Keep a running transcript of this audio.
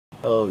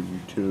Hello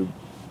YouTube.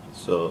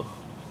 So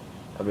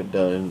I haven't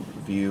done a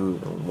review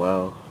in a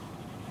while,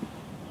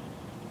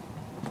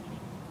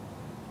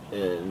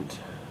 and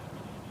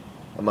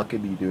I'm not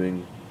gonna be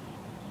doing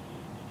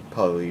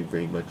probably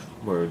very much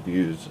more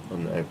reviews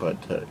on the iPod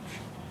Touch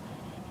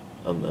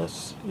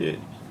unless it's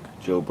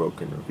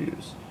jailbroken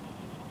reviews.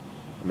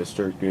 I'm gonna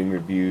start doing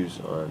reviews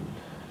on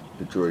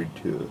the Droid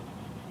 2.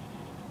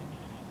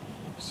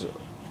 So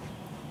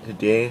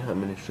today I'm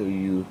gonna show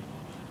you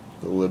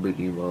the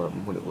Liberty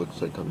ROM, what it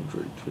looks like on the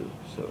Droid 2.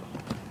 So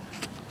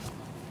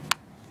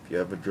if you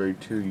have a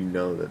Droid 2, you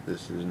know that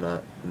this is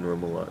not a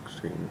normal lock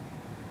screen.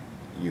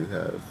 You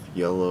have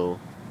yellow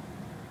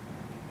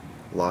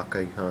lock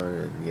icon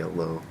and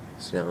yellow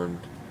sound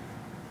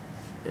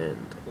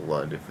and a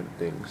lot of different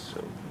things.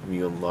 So when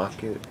you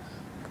unlock it,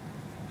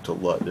 it's a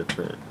lot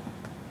different.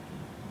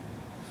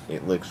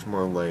 It looks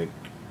more like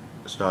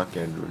stock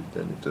Android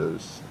than it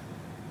does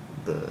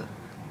the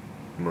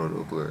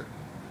Moto Blur.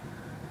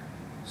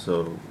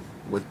 So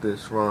with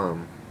this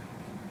ROM,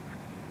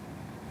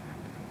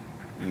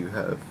 you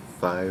have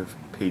 5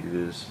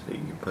 pages that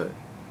you can put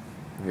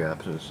your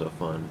apps and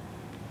stuff on,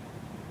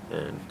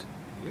 and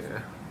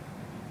yeah,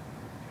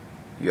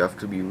 you have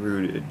to be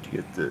rooted to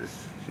get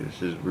this.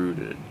 This is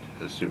rooted,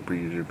 has super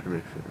user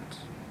permissions,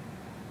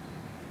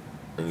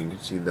 and you can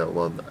see that a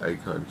lot of the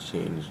icons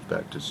changed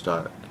back to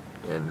stock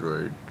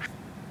Android.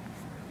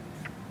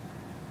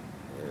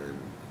 And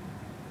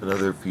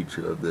another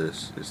feature of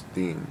this is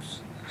themes.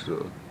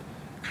 So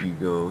if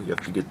you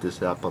have to get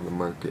this app on the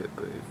market,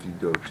 but if you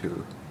go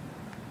to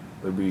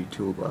Liberty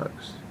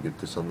Toolbox, get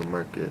this on the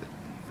market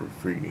for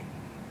free,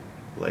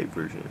 light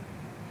version.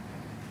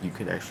 You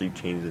can actually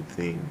change the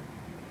theme.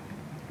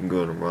 You can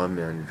go to ROM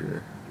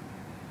Manager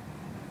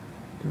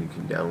and you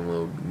can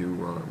download new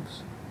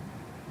ROMs.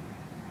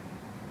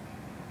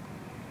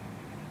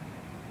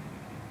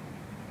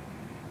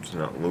 It's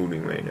not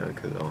loading right now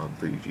because I don't have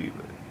 3G,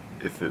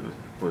 but if it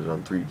was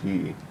on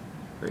 3G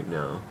right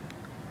now,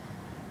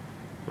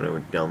 when I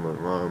would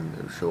download ROM,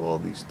 it would show all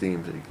these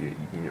themes that you can get.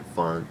 You can get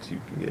fonts, you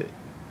can get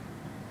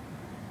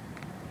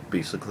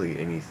basically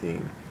any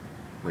theme,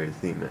 way to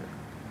theme it.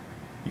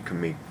 You can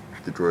make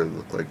the droid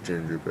look like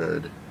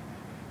gingerbread.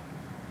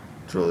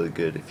 It's really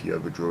good if you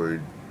have a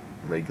droid,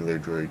 regular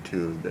droid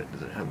too, that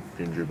doesn't have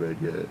gingerbread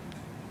yet.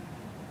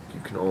 You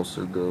can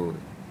also go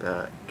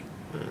back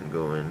and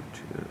go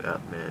into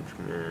app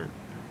management.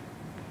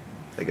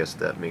 I guess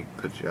that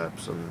puts your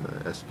apps on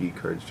the SD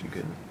cards, you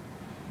can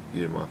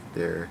get them off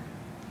there.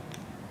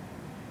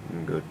 You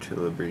can go to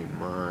Liberty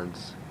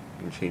Mods,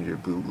 you can change your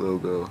boot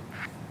logo.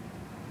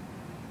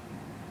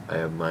 I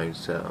have mine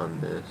set on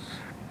this.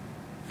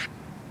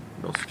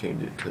 And also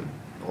change it to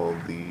all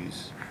of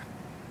these.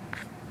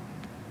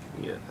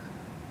 Yeah.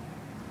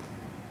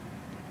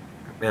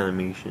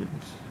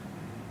 Animations.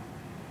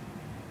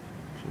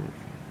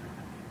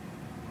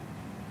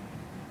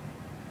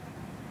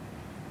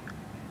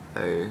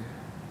 I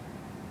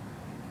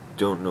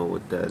don't know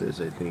what that is.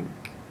 I think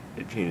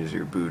it changes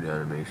your boot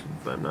animation,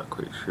 but I'm not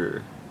quite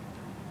sure.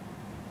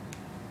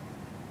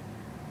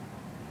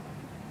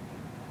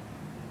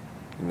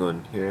 You can go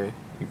in here,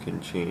 you can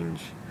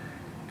change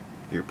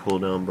your pull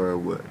down bar,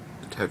 what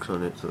the text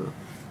on it. So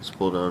this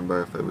pull down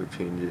bar, if I would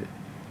change it,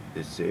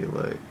 it say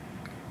like,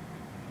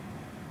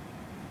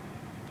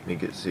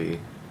 make it say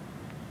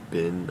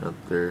bin up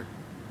there.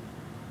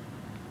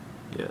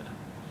 Yeah,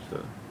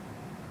 so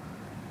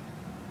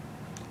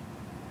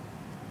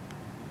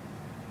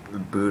the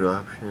boot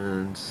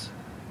options,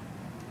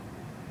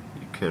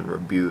 you can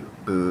reboot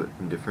boot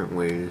in different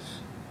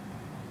ways.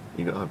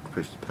 You don't have to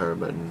push the power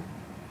button.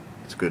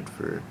 It's good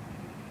for,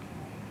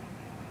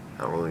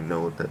 I don't really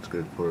know what that's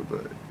good for,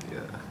 but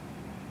yeah.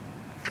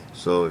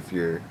 So if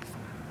you're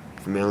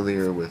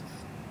familiar with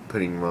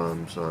putting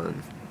ROMs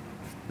on,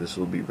 this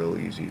will be real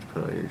easy to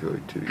put on your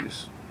Droid 2.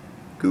 Just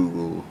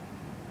Google.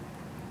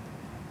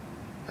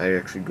 I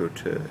actually go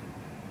to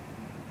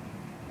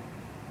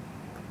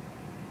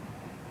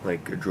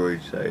like a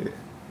Droid site,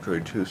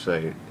 Droid 2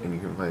 site, and you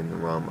can find the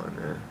ROM on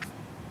there.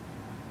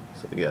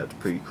 So yeah, it's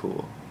pretty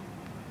cool.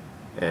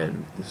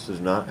 And this does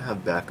not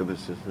have backup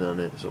assistant on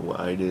it, so what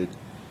I did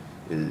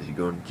is you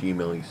go into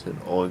Gmail, you send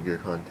all of your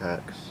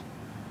contacts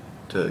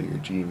to your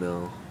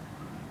Gmail,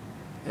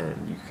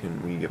 and you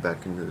can, when you get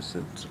back into this,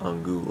 it's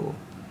on Google,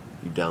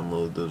 you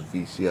download those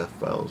VCF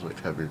files which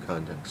have your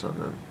contacts on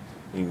them,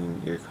 and you can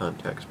get your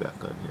contacts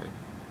back on here.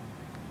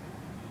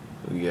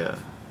 So yeah,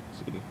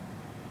 see,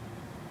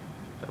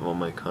 I have all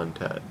my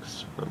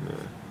contacts from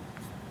here.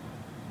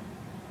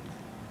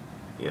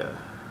 Yeah.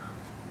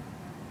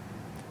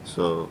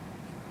 So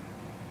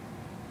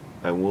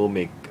I will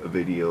make a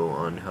video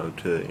on how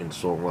to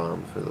install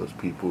ROMs for those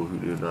people who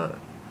do not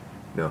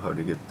know how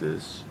to get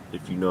this.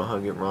 If you know how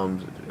to get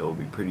ROMs, it'll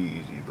be pretty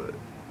easy, but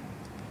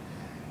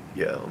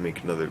yeah, I'll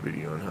make another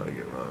video on how to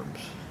get ROMs.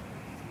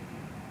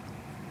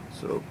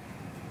 So,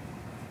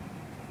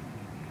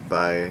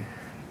 bye,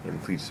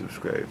 and please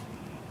subscribe.